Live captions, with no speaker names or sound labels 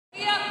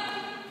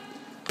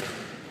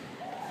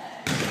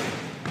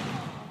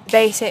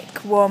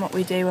basic warm-up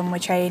we do when we're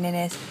training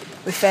is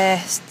we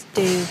first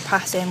do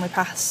passing. We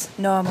pass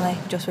normally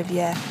just with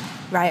your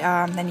right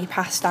arm, then you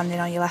pass standing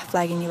on your left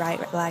leg and your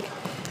right leg,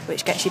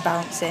 which gets you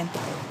bouncing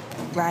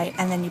right,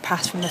 and then you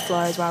pass from the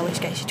floor as well,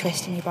 which gets you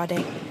twisting your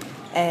body,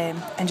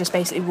 and just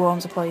basically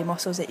warms up all your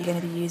muscles that you're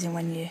going to be using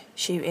when you're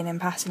shooting and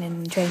passing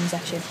in the training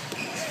session.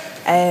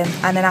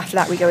 And then after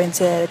that we go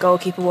into the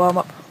goalkeeper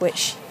warm-up,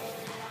 which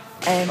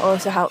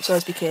also helps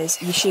us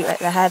because you shoot at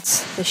the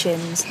heads, the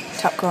shins,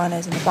 top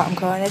corners and the bottom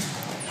corners,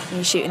 and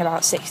you're shooting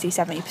about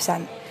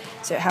 60-70%,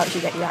 so it helps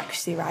you get your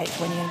accuracy right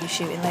when you're going to be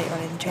shooting later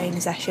on in the training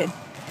session,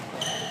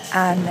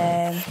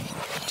 and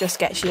just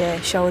gets your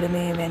shoulder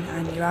moving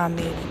and your arm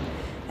moving,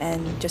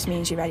 and just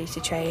means you're ready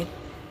to train.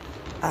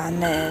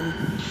 And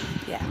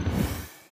yeah.